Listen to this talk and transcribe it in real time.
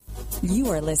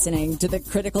You are listening to the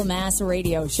Critical Mass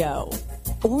Radio Show,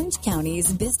 Orange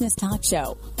County's business talk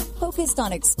show, focused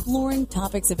on exploring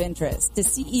topics of interest to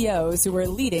CEOs who are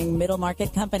leading middle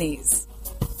market companies.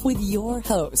 With your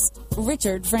host,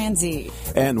 Richard Franzi.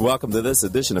 And welcome to this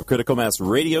edition of Critical Mass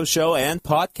Radio Show and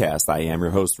Podcast. I am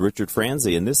your host, Richard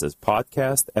Franzi, and this is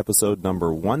podcast episode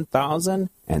number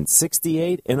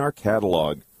 1068 in our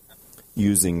catalog.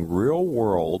 Using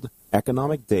real-world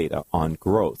economic data on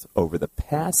growth over the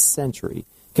past century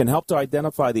can help to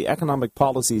identify the economic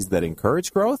policies that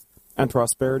encourage growth and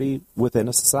prosperity within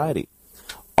a society.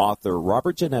 Author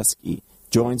Robert Genetski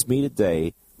joins me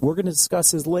today. We're going to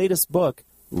discuss his latest book,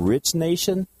 Rich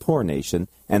Nation, Poor Nation,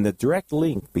 and the direct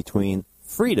link between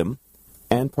freedom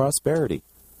and prosperity.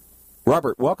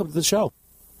 Robert, welcome to the show.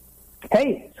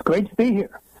 Hey, it's great to be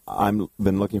here. I've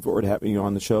been looking forward to having you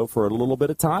on the show for a little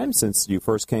bit of time since you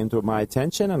first came to my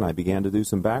attention, and I began to do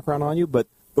some background on you. But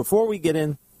before we get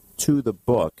into the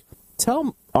book,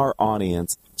 tell our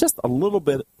audience just a little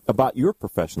bit about your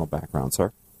professional background,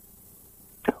 sir.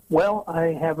 Well,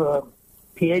 I have a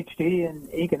Ph.D. in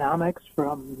economics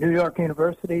from New York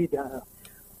University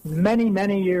many,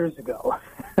 many years ago.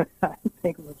 I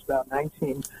think it was about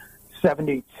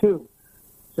 1972.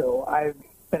 So I've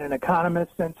been an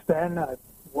economist since then. I've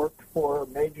worked for a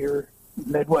major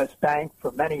Midwest bank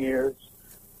for many years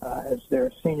as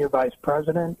their senior vice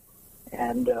president,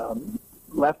 and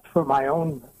left for my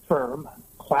own firm,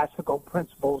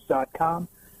 ClassicalPrinciples.com.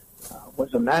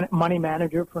 Was a money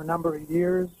manager for a number of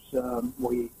years.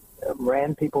 We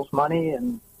ran people's money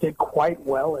and did quite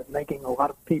well at making a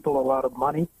lot of people a lot of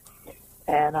money.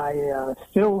 And I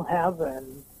still have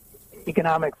an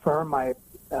economic firm. My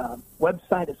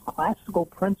website is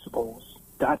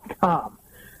ClassicalPrinciples.com.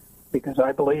 because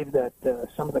I believe that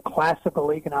some of the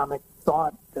classical economic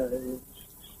thought is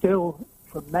still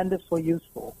tremendously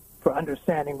useful for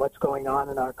understanding what's going on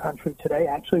in our country today,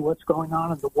 actually what's going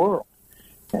on in the world.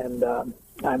 And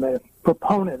I'm a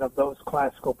proponent of those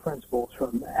classical principles,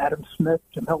 from Adam Smith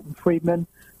to Milton Friedman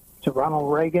to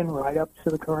Ronald Reagan right up to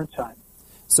the current time.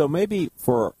 So maybe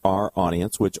for our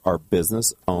audience, which are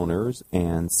business owners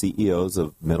and CEOs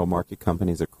of middle market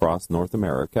companies across North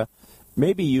America,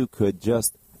 maybe you could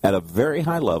just, at a very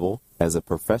high level, as a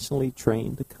professionally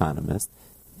trained economist,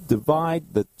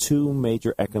 divide the two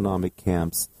major economic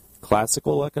camps,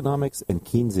 classical economics and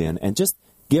Keynesian, and just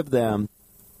give them,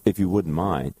 if you wouldn't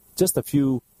mind, just a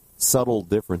few subtle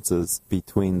differences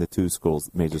between the two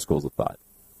major schools of thought.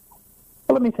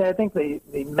 Well, let me say, I think the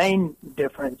main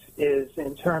difference is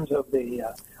in terms of the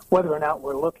whether or not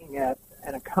we're looking at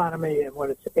an economy and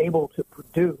what it's able to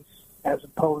produce as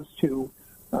opposed to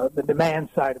the demand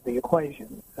side of the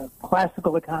equation.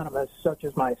 Classical economists, such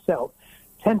as myself,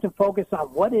 tend to focus on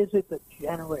what is it that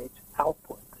generates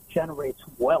output, that generates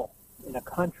wealth in a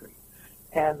country.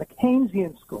 And the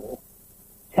Keynesian school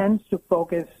tends to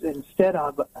focus, instead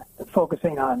of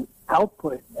focusing on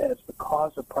output as the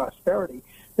cause of prosperity,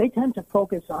 they tend to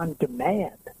focus on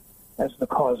demand as the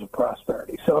cause of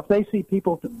prosperity. So if they see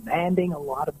people demanding a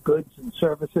lot of goods and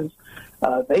services,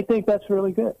 they think that's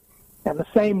really good. And the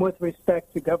same with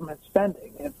respect to government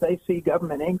spending. If they see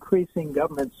government increasing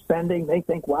government spending, they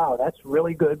think, wow, that's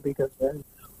really good, because then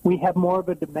we have more of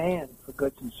a demand for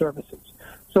goods and services.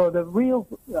 So the real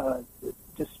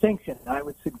distinction, I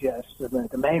would suggest,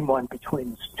 the main one between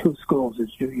the two schools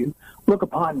is, do you look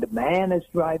upon demand as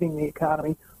driving the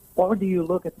economy, or do you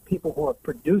look at the people who are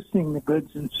producing the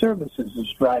goods and services as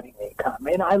driving the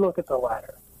economy? And I look at the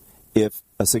latter. If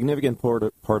a significant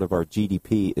part of our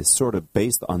GDP is sort of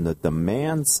based on the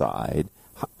demand side,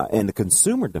 and the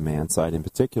consumer demand side in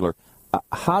particular,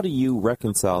 how do you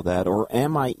reconcile that, or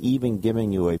am I even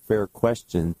giving you a fair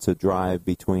question to drive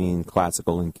between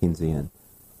classical and Keynesian?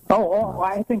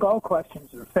 I think all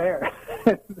questions are fair.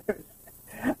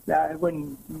 I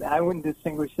wouldn't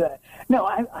distinguish that. No,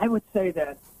 I would say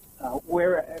that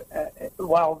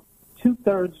while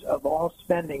 2/3 of all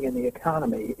spending in the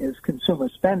economy is consumer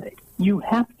spending, you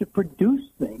have to produce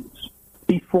things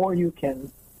before you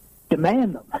can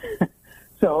demand them.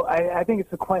 So I think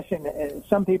it's a question.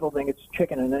 Some people think it's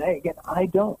chicken and an egg, and I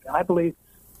don't. I believe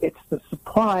it's the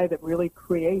supply that really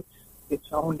creates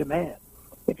its own demand.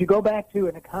 If you go back to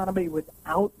an economy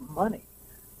without money,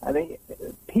 I mean,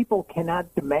 people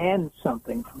cannot demand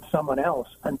something from someone else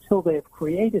until they've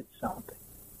created something.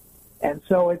 And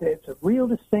so it's a real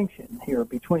distinction here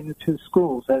between the two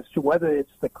schools as to whether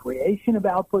it's the creation of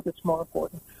output that's more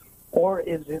important, or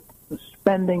is it the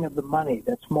spending of the money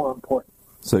that's more important.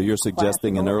 So you're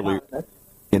suggesting in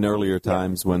earlier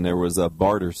times when there was a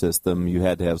barter system, you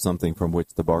had to have something from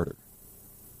which to barter.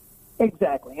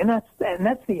 Exactly, and that's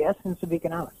the essence of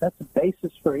economics. That's the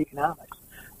basis for economics.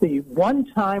 The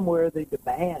one time where the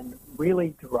demand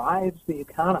really drives the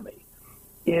economy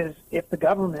is if the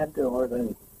government or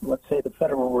let's say the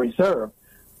Federal Reserve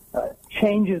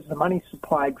changes the money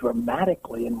supply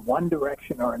dramatically in one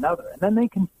direction or another, and then they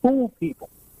can fool people.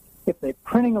 If they're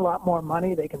printing a lot more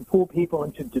money, they can fool people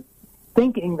into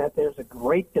thinking that there's a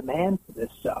great demand for this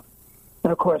stuff.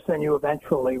 And, of course, then you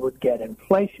eventually would get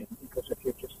inflation, because if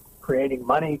you're just creating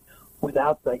money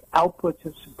without the output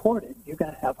to support it, you're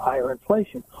going to have higher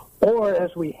inflation. Or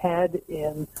as we had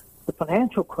in the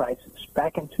financial crisis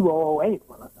back in 2008,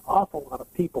 when an awful lot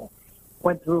of people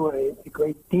went through a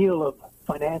great deal of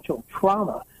financial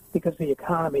trauma because the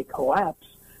economy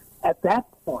collapsed. At that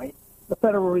point, the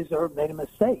Federal Reserve made a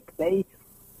mistake. They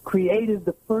created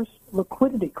the first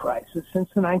liquidity crisis since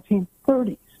the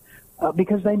 1930s.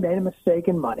 Because they made a mistake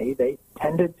in money. They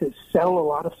tended to sell a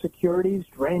lot of securities,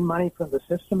 drain money from the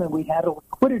system, and we had a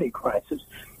liquidity crisis.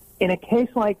 In a case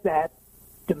like that,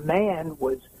 demand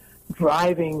was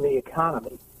driving the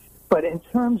economy. But in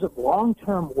terms of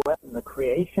long-term wealth and the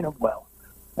creation of wealth,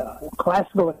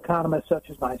 classical economists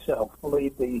such as myself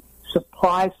believe the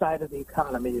supply side of the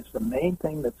economy is the main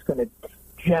thing that's going to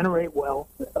generate wealth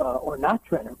or not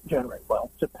generate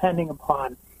wealth, depending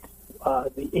upon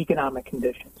the economic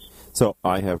conditions. So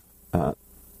I have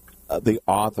the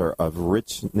author of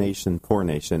Rich Nation, Poor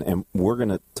Nation, and we're going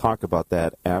to talk about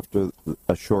that after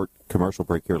a short commercial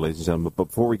break here, ladies and gentlemen. But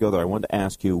before we go there, I wanted to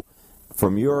ask you,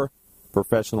 from your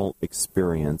professional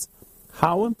experience,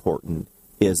 how important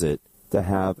is it to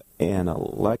have an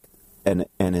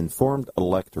informed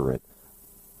electorate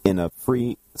in a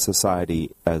free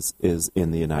society as is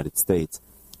in the United States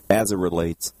as it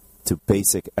relates to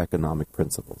basic economic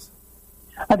principles?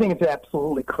 I think it's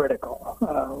absolutely critical.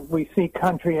 We see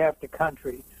country after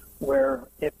country where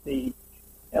if the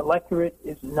electorate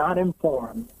is not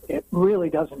informed, it really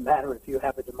doesn't matter if you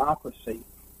have a democracy.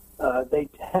 They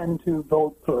tend to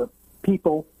vote for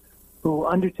people who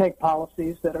undertake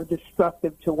policies that are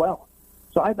destructive to wealth.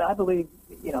 So I believe,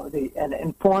 an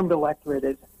informed electorate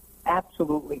is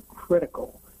absolutely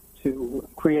critical to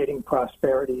creating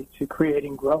prosperity, to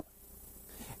creating growth.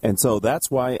 And so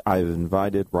that's why I've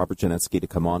invited Robert Genetsky to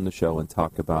come on the show and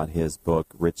talk about his book,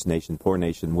 Rich Nation, Poor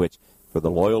Nation, which, for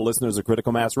the loyal listeners of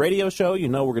Critical Mass Radio Show, we're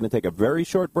going to take a very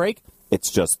short break.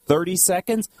 It's just 30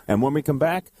 seconds. And when we come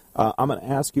back, I'm going to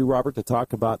ask you, Robert, to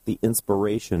talk about the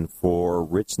inspiration for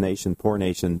Rich Nation, Poor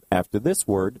Nation after this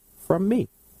word from me.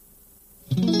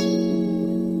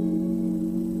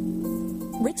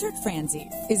 Richard Franzi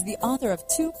is the author of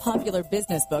 2 popular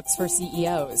business books for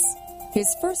CEOs.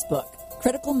 His first book,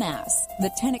 Critical Mass,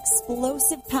 The 10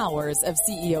 Explosive Powers of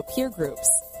CEO Peer Groups,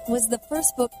 was the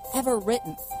first book ever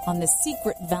written on the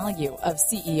secret value of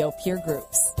CEO peer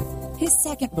groups. His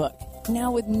second book,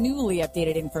 now with newly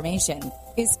updated information,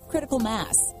 is Critical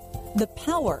Mass, The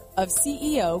Power of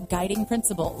CEO Guiding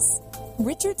Principles.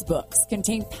 Richard's books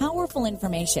contain powerful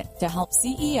information to help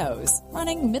CEOs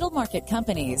running middle-market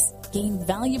companies gain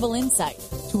valuable insight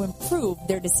to improve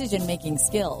their decision-making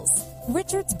skills.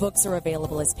 Richard's books are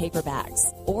available as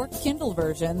paperbacks or Kindle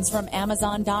versions from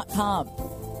Amazon.com.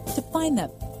 To find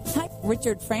them, type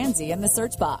Richard Franzi in the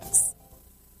search box.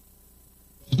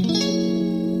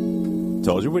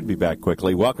 Told you we'd be back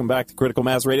quickly. Welcome back to Critical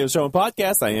Mass Radio Show and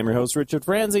Podcast. I am your host, Richard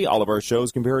Franzi. All of our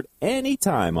shows can be heard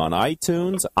anytime on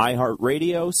iTunes,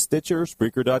 iHeartRadio, Stitcher,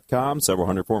 Spreaker.com, several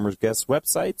hundred former guest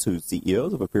websites whose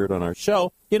CEOs have appeared on our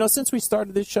show. Since we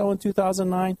started this show in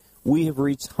 2009, we have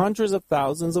reached hundreds of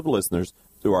thousands of listeners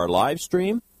through our live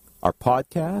stream, our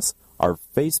podcasts, our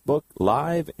Facebook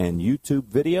Live and YouTube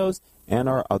videos, and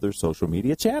our other social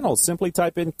media channels. Simply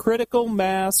type in Critical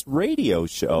Mass Radio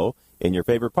Show in your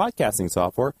favorite podcasting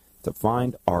software to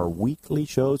find our weekly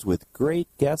shows with great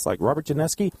guests like Robert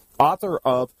Genetsky, author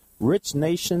of Rich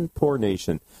Nation, Poor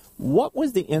Nation. What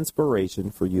was the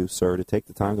inspiration for you, sir, to take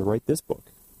the time to write this book?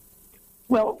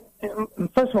 Well,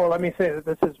 first of all, let me say that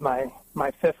this is my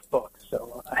 5th book,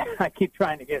 so I keep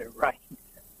trying to get it right.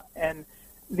 And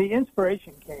the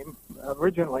inspiration came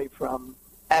originally from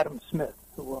Adam Smith,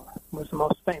 who was the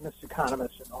most famous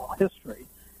economist in all history,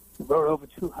 who wrote over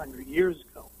 200 years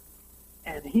ago.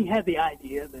 And he had the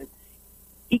idea that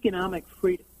economic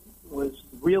freedom was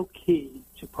the real key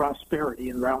to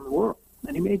prosperity around the world.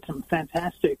 And he made some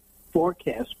fantastic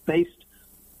forecasts based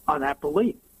on that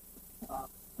belief.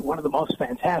 One of the most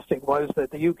fantastic was that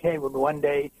the UK would one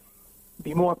day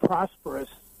be more prosperous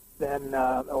than,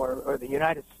 or the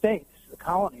United States, the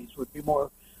colonies, would be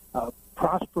more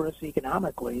prosperous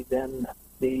economically than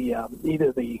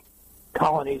either the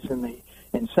colonies in the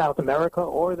in South America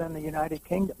or than the United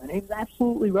Kingdom. And he's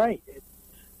absolutely right. It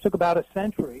took about a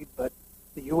century, but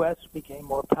the U.S. became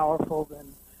more powerful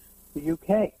than the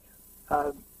U.K.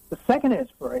 The second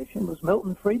inspiration was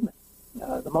Milton Friedman,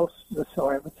 I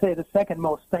would say the second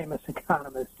most famous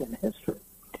economist in history.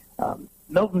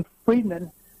 Milton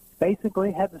Friedman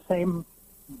basically had the same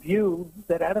view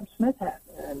that Adam Smith had,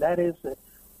 and that is that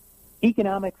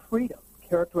economic freedom,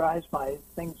 characterized by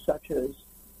things such as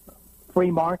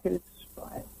free markets,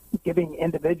 by giving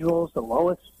individuals the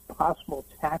lowest possible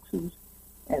taxes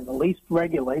and the least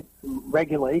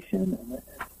regulation, and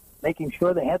making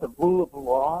sure they had the rule of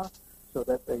law so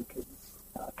that they could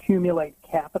accumulate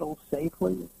capital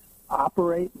safely,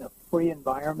 operate in a free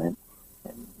environment,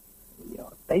 and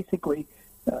basically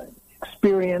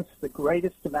experience the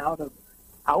greatest amount of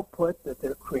output that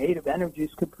their creative energies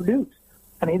could produce.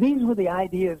 I mean, these were the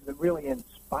ideas that really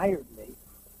inspired me.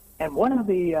 And one of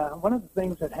the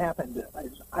things that happened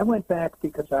is I went back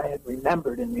because I had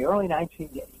remembered in the early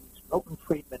 1980s, Milton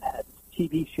Friedman had a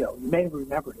TV show. You may have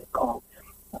remembered it, called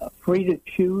Free to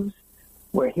Choose,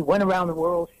 where he went around the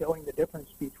world showing the difference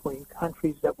between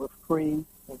countries that were free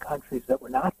and countries that were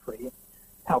not free, and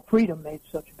how freedom made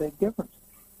such a big difference.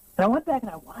 And I went back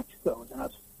and I watched those, and I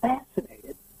was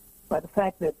fascinated by the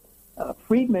fact that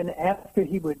Friedman, after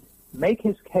he would make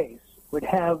his case, would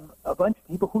have a bunch of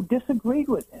people who disagreed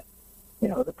with him.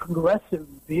 The progressive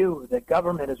view that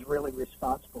government is really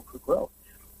responsible for growth.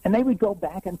 And they would go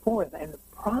back and forth. And the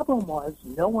problem was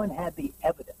no one had the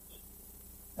evidence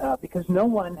because no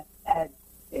one had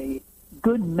a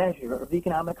good measure of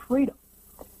economic freedom.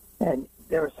 And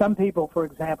there are some people, for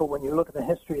example, when you look at the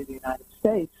history of the United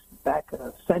States, back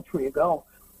a century ago,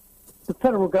 the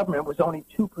federal government was only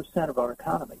 2% of our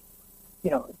economy.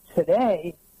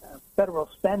 Today, federal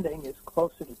spending is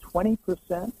closer to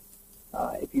 20%.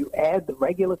 If you add the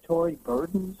regulatory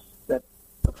burdens that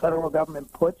the federal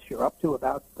government puts, you're up to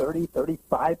about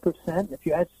 35%. If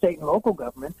you add state and local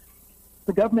government,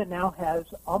 the government now has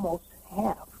almost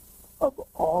half of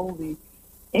all the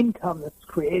income that's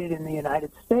created in the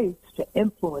United States to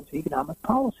influence economic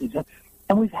policies.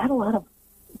 And we've had a lot of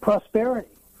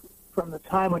prosperity from the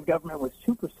time when government was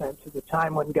 2% to the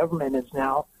time when government is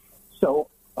now so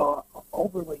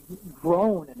overly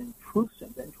grown and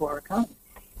intrusive into our economy.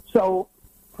 So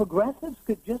progressives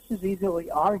could just as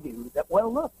easily argue that,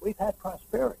 well, look, we've had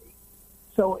prosperity,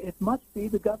 so it must be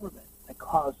the government that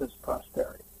causes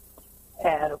prosperity.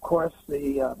 And, of course,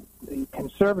 the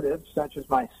conservatives, such as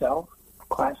myself,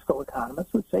 classical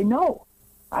economists, would say, no,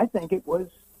 I think it was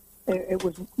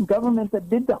government that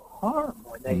did the harm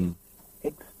when they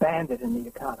expanded in the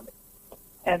economy.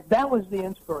 And that was the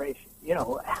inspiration.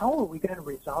 How are we going to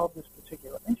resolve this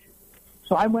particular issue?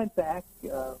 So I went back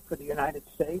for the United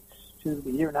States to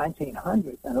the year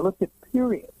 1900, and I looked at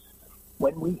periods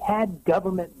when we had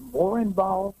government more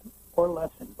involved or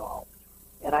less involved.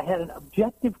 And I had an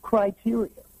objective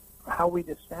criteria for how we'd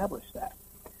establish that.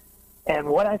 And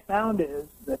what I found is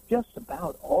that just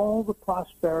about all the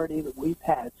prosperity that we've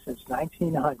had since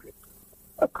 1900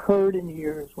 occurred in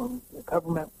years when the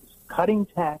government was cutting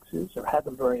taxes or had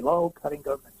them very low, cutting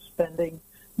government spending,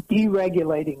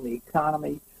 deregulating the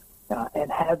economy,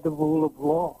 and had the rule of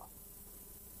law.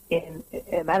 As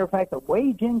a matter of fact, the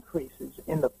wage increases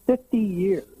in the 50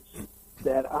 years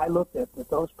that I looked at that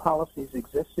those policies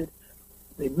existed,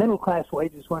 the middle-class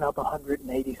wages went up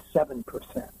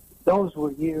 187%. Those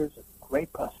were years of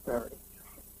great prosperity.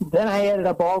 Then I added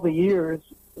up all the years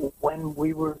when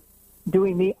we were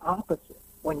doing the opposite,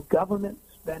 when government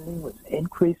spending was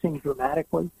increasing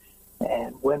dramatically,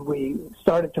 and when we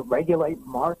started to regulate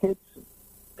markets,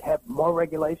 have more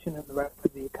regulation in the rest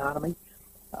of the economy,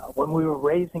 when we were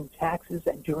raising taxes,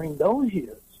 and during those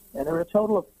years, and there are a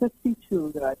total of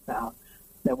 52 that I found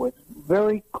that was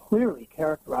very clearly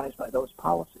characterized by those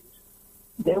policies,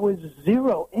 there was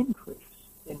zero increase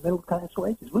in middle-class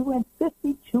wages. We went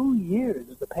 52 years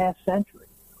of the past century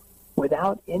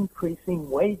without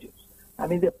increasing wages. I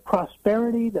mean, the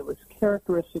prosperity that was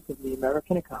characteristic of the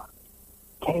American economy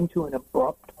came to an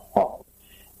abrupt halt.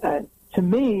 To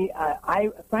me,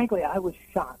 frankly, I was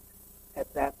shocked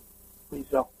at that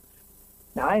result.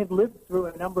 Now, I have lived through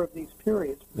a number of these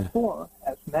periods before,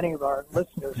 as many of our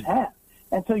listeners have.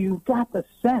 And so you got the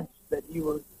sense that you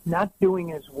were not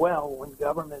doing as well when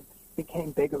government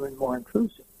became bigger and more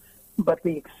intrusive. But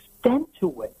the extent to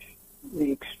which,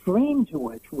 the extreme to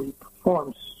which we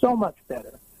performed so much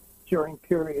better during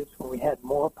periods when we had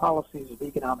more policies of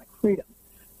economic freedom,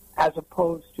 as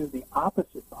opposed to the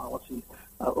opposite policies,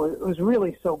 it was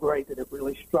really so great that it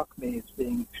really struck me as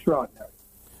being extraordinary.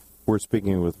 We're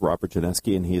speaking with Robert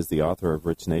Genetski, and he is the author of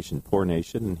Rich Nation, Poor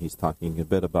Nation, and he's talking a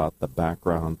bit about the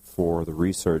background for the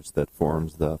research that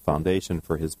forms the foundation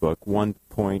for his book. One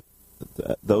point,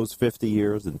 those 50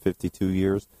 years and 52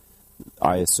 years,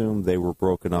 I assume they were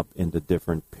broken up into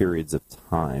different periods of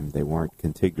time. They weren't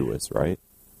contiguous, right?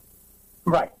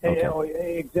 Right,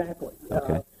 Okay. Exactly.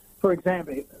 Okay. For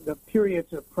example, the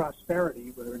periods of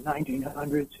prosperity were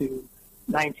 1900 to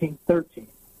 1913.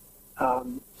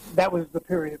 That was the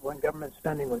period when government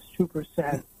spending was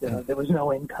 2%. There was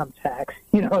no income tax.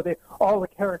 All the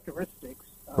characteristics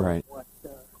of Right. what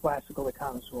classical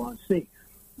economists want to see.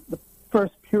 The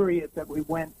first period that we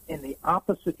went in the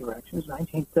opposite direction was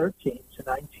 1913 to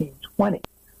 1920,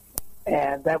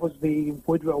 and that was the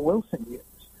Woodrow Wilson years.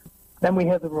 Then we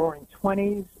had the Roaring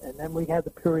 20s, and then we had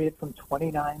the period from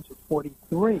 29 to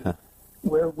 43,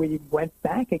 where we went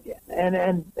back again,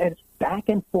 and it's back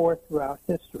and forth throughout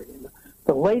history. And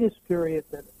the latest period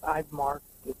that I've marked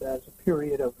as a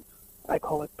period of, I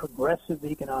call it progressive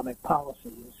economic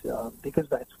policies, because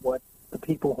that's what the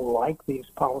people who like these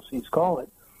policies call it,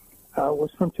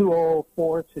 was from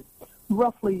 2004 to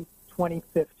roughly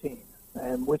 2015,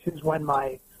 and which is when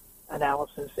my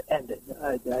analysis ended.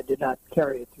 I did not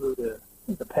carry it through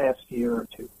the past year or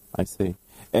two. I see.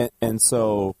 And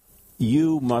so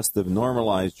you must have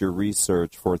normalized your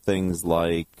research for things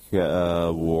like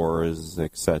wars,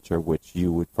 etc., which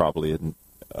you would probably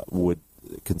would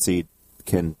concede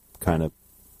can kind of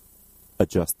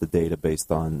adjust the data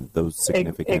based on those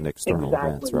significant external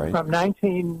events, right? From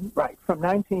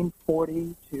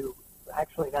 1940 to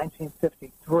actually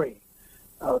 1953,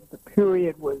 the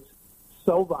period was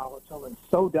so volatile and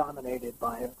so dominated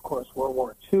by, of course, World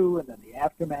War II, and then the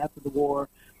aftermath of the war,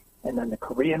 and then the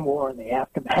Korean War and the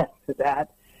aftermath of that.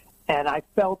 And I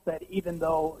felt that even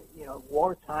though,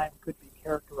 wartime could be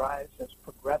characterized as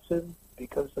progressive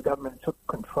because the government took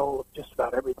control of just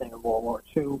about everything in World War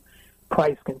II,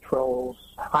 price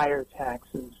controls, higher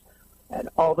taxes, and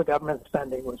all the government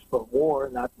spending was for war,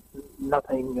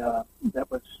 nothing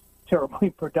that was terribly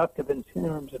productive in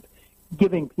terms of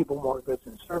giving people more goods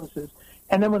and services.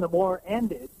 And then when the war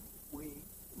ended, we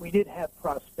did have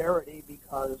prosperity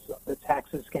because the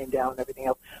taxes came down and everything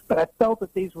else. But I felt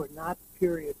that these were not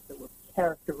periods that were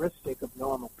characteristic of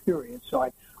normal periods. So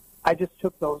I just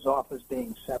took those off as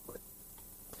being separate.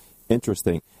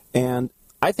 Interesting. And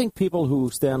I think people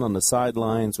who stand on the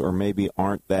sidelines or maybe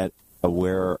aren't that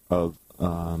aware of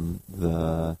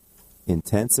the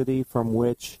intensity from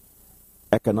which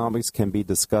economics can be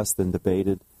discussed and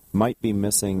debated might be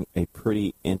missing a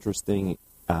pretty interesting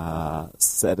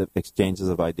set of exchanges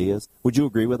of ideas. Would you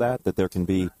agree with that there can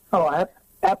be? Oh,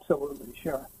 absolutely,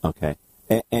 sure. Okay.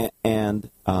 And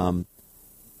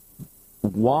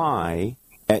why,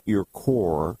 at your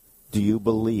core, do you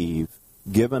believe,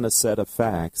 given a set of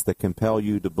facts that compel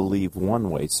you to believe one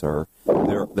way, sir,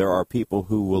 there are people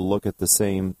who will look at the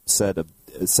same set of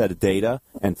data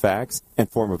and facts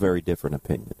and form a very different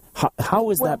opinion? How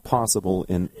is that possible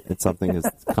in something as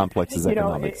complex as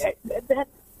economics?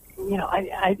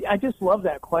 I just love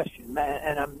that question,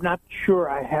 and I'm not sure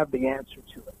I have the answer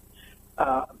to it.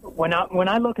 When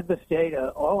I look at this data,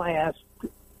 all I ask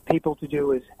people to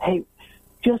do is, hey,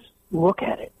 just look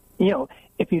at it.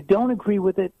 If you don't agree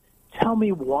with it, tell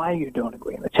me why you don't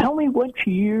agree with it. Tell me what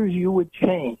years you would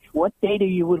change, what data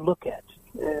you would look at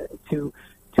to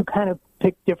kind of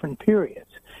pick different periods.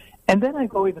 And then I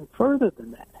go even further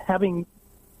than that, having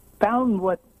found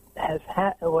what is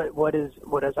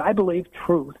I believe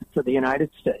truth for the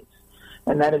United States,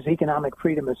 and that is economic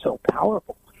freedom is so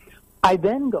powerful. I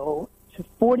then go to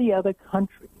 40 other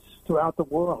countries throughout the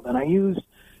world, and I use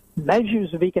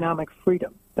measures of economic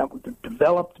freedom that were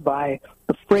developed by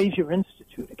the Fraser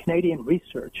Institute, a Canadian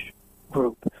research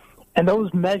group. And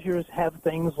those measures have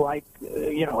things like,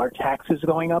 are taxes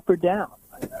going up or down?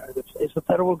 Is the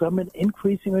federal government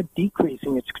increasing or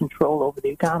decreasing its control over the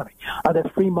economy? Are there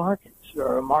free markets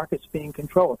or are markets being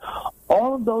controlled?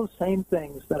 All of those same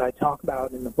things that I talk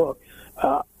about in the book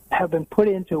have been put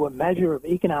into a measure of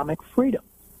economic freedom.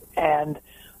 And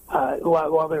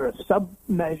while there are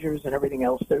sub-measures and everything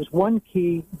else, there's one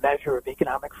key measure of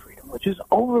economic freedom, which is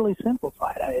overly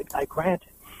simplified, I grant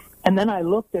it. And then I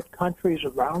looked at countries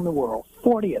around the world,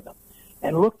 40 of them,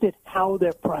 and looked at how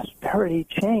their prosperity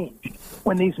changed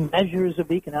when these measures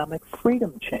of economic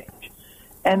freedom changed.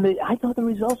 And I thought the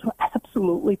results were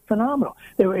absolutely phenomenal.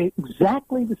 They were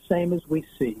exactly the same as we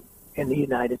see in the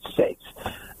United States.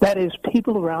 That is,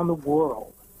 people around the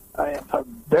world are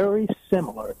very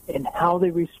similar in how they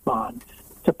respond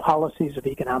to policies of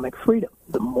economic freedom.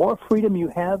 The more freedom you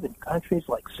have in countries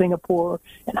like Singapore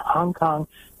and Hong Kong,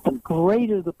 the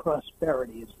greater the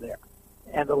prosperity is there.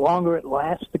 And the longer it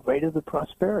lasts, the greater the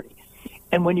prosperity.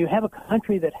 And when you have a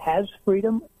country that has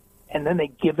freedom and then they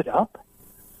give it up,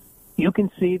 you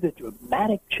can see the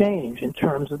dramatic change in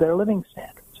terms of their living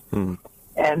standards. Mm.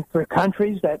 And for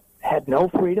countries that had no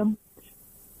freedom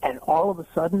and all of a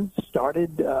sudden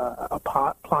started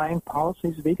applying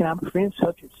policies of economic freedom,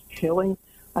 such as Chile,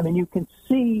 I mean, you can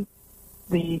see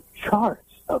the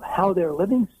charts of how their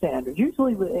living standards,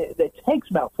 usually it takes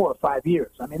about 4 or 5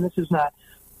 years. I mean, this is not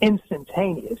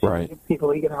instantaneous. Right. You give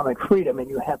people economic freedom and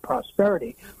you have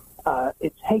prosperity.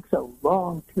 It takes a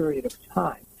long period of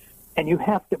time. And you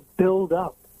have to build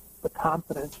up the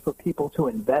confidence for people to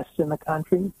invest in the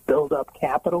country, build up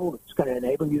capital that's going to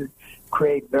enable you to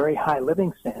create very high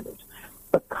living standards.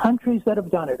 But countries that have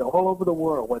done it all over the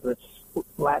world, whether it's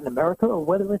Latin America or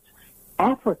whether it's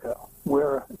Africa,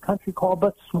 where a country called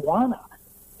Botswana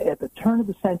at the turn of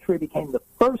the century became the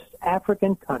first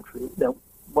African country that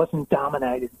wasn't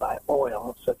dominated by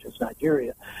oil, such as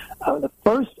Nigeria, the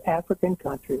first African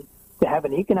country to have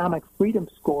an economic freedom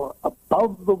score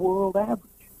above the world average.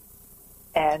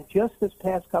 And just this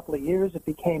past couple of years, it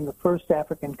became the first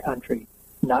African country,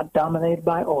 not dominated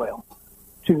by oil,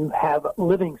 to have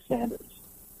living standards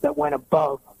that went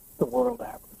above the world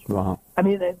average. Wow. I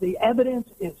mean, the evidence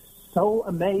is so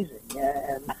amazing,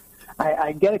 and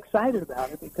I get excited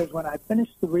about it because when I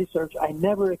finished the research, I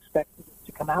never expected it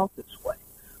to come out this way.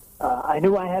 I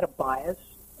knew I had a bias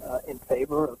in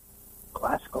favor of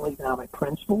classical economic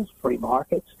principles, free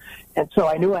markets, and so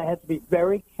I knew I had to be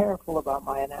very careful about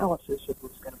my analysis if it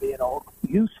was going to be at all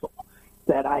useful,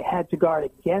 that I had to guard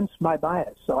against my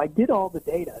bias. So I did all the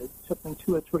data. It took me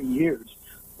 2 or 3 years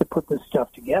to put this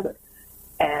stuff together,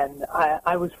 and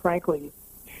I was frankly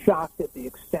shocked at the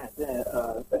extent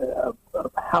of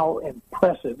how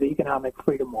impressive economic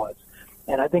freedom was.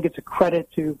 And I think it's a credit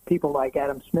to people like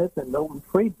Adam Smith and Milton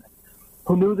Friedman,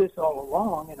 who knew this all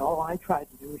along, and all I tried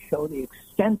to do was show the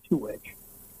extent to which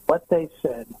what they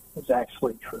said was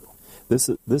actually true.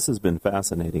 This has been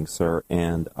fascinating, sir,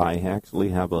 and I actually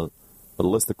have a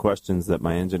list of questions that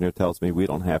my engineer tells me we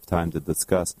don't have time to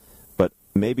discuss, but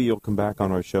maybe you'll come back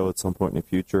on our show at some point in the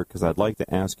future, because I'd like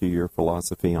to ask you your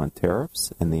philosophy on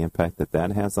tariffs and the impact that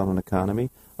that has on an economy.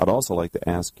 I'd also like to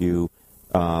ask you,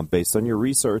 based on your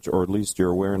research, or at least your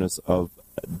awareness of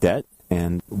debt,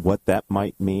 and what that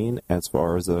might mean as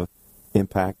far as a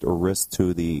impact or risk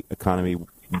to the economy.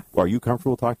 Are you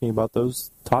comfortable talking about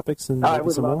those topics? And I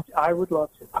would love to.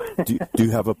 do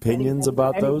you have opinions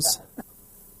about those?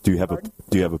 Do you have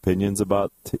opinions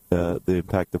about the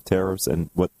impact of tariffs and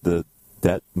what the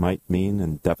debt might mean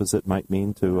and deficit might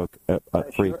mean to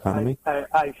a free economy?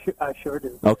 I sure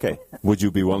do. Okay. Would you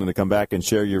be willing to come back and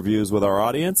share your views with our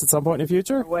audience at some point in the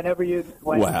future? Whenever you'd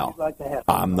like to have.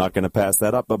 I'm not going to pass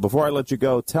that up. But before I let you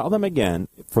go, tell them again,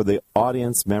 for the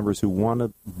audience members who want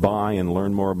to buy and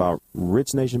learn more about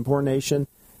Rich Nation, Poor Nation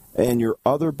and your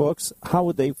other books,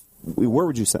 where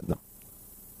would you send them?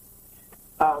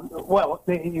 Well,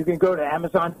 you can go to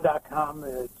Amazon.com.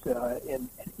 It's in an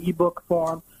ebook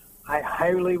form. I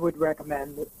highly would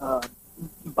recommend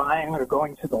buying or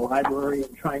going to the library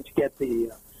and trying to get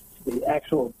the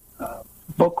actual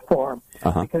book form,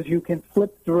 because you can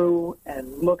flip through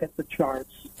and look at the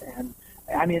charts. And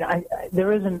I mean,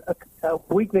 there isn't a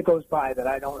week that goes by that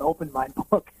I don't open my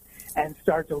book and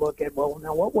start to look at, well,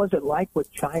 now what was it like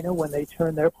with China when they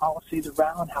turned their policies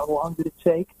around? How long did it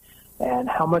take? And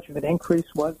how much of an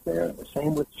increase was there? The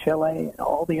same with Chile and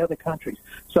all the other countries.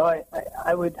 So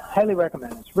I would highly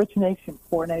recommend it. It's Rich Nation,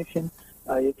 Poor Nation.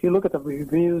 If you look at the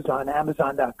reviews on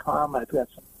Amazon.com, I've got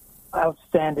some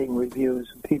outstanding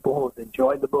reviews of people who have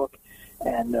enjoyed the book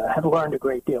and have learned a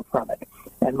great deal from it.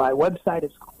 And my website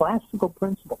is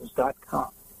classicalprinciples.com.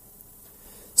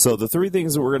 So the 3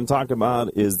 things that we're going to talk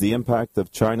about is the impact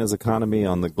of China's economy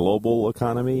on the global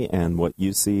economy and what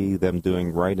you see them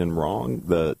doing right and wrong,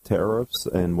 the tariffs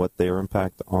and what their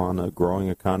impact on a growing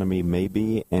economy may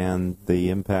be, and the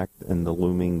impact and the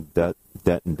looming debt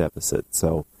and deficit.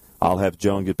 So I'll have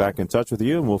Joan get back in touch with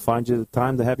you, and we'll find you the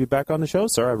time to have you back on the show,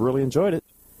 sir. I've really enjoyed it.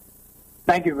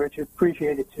 Thank you, Richard.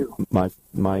 Appreciate it, too. My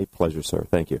pleasure, sir.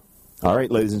 Thank you. All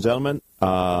right, ladies and gentlemen,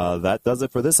 that does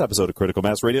it for this episode of Critical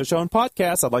Mass Radio Show and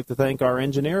Podcast. I'd like to thank our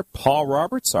engineer, Paul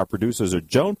Roberts. Our producers are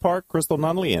Joan Park, Crystal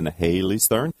Nunnally, and Haley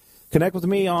Stern. Connect with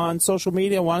me on social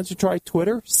media. Why don't you try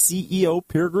Twitter, CEO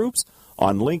Peer Groups.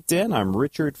 On LinkedIn, I'm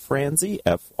Richard Franzi,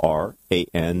 Franzi.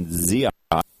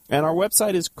 And our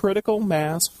website is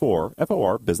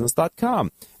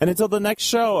criticalmass4forbusiness.com. And until the next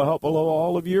show, I hope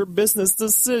all of your business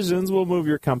decisions will move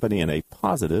your company in a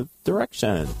positive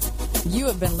direction. You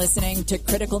have been listening to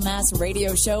Critical Mass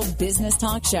Radio Show Business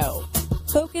Talk Show.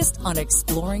 focused on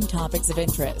exploring topics of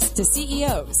interest to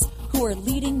CEOs who are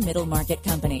leading middle market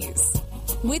companies.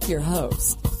 With your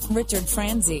host, Richard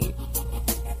Franzi.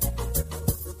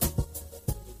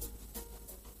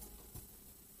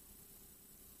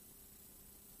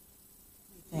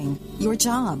 Your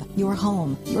job, your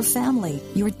home, your family,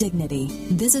 your dignity.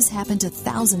 This has happened to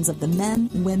thousands of the men,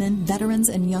 women, veterans,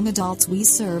 and young adults we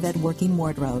serve at Working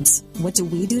Wardrobes. What do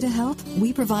we do to help?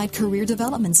 We provide career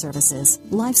development services,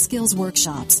 life skills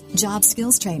workshops, job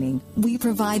skills training. We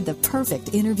provide the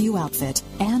perfect interview outfit,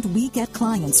 and we get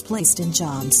clients placed in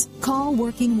jobs. Call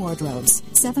Working Wardrobes,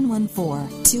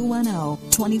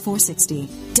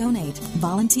 714-210-2460. Donate,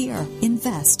 volunteer,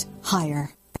 invest, hire.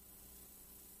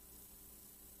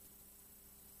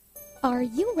 Are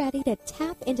you ready to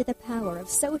tap into the power of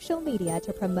social media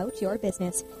to promote your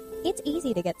business? It's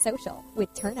easy to get social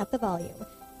with Turn Up the Volume,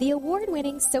 the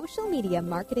award-winning social media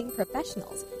marketing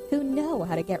professionals who know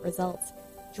how to get results.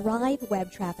 Drive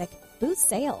web traffic, boost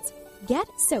sales. Get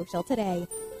social today.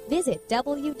 Visit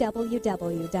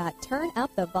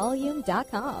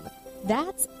www.turnupthevolume.com.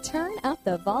 That's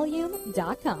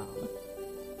turnupthevolume.com.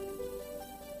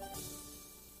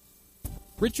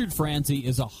 Richard Franzi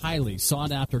is a highly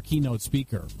sought-after keynote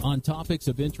speaker on topics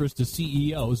of interest to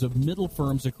CEOs of middle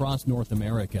firms across North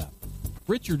America.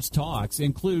 Richard's talks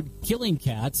include Killing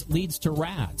Cats Leads to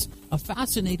Rats, a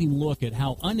fascinating look at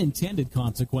how unintended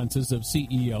consequences of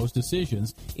CEOs'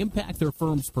 decisions impact their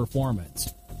firm's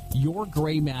performance. Your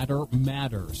Gray Matter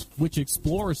Matters, which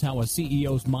explores how a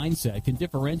CEO's mindset can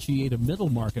differentiate a middle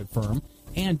market firm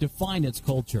and define its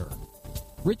culture.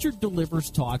 Richard delivers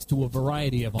talks to a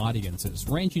variety of audiences,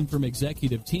 ranging from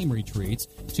executive team retreats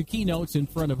to keynotes in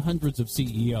front of hundreds of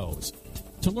CEOs.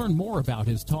 To learn more about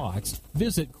his talks,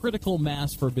 visit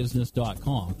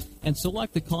criticalmassforbusiness.com and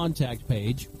select the contact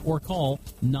page or call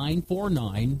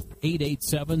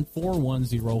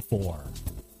 949-887-4104.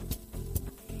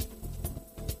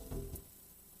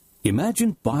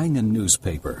 Imagine buying a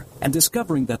newspaper and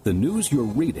discovering that the news you're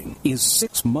reading is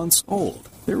 6 months old.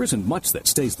 There isn't much that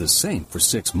stays the same for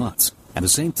 6 months, and the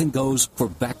same thing goes for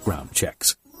background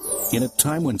checks. In a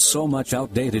time when so much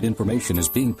outdated information is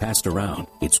being passed around,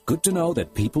 it's good to know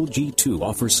that People G2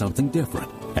 offers something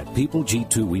different. At People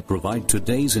G2, we provide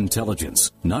today's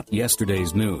intelligence, not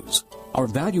yesterday's news. Our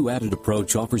value-added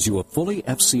approach offers you a fully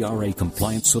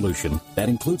FCRA-compliant solution that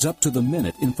includes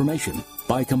up-to-the-minute information.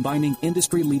 By combining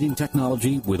industry-leading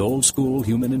technology with old-school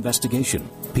human investigation,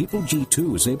 People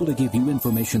G2 is able to give you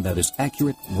information that is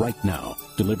accurate right now,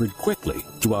 delivered quickly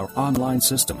to our online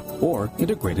system, or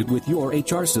integrated with your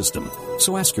HR system.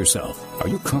 So ask yourself, are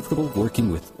you comfortable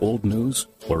working with old news,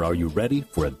 or are you ready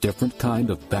for a different kind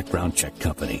of background check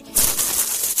company?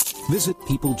 Visit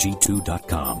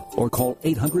peopleg2.com or call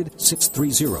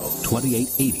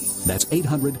 800-630-2880. That's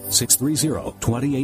 800-630-2880.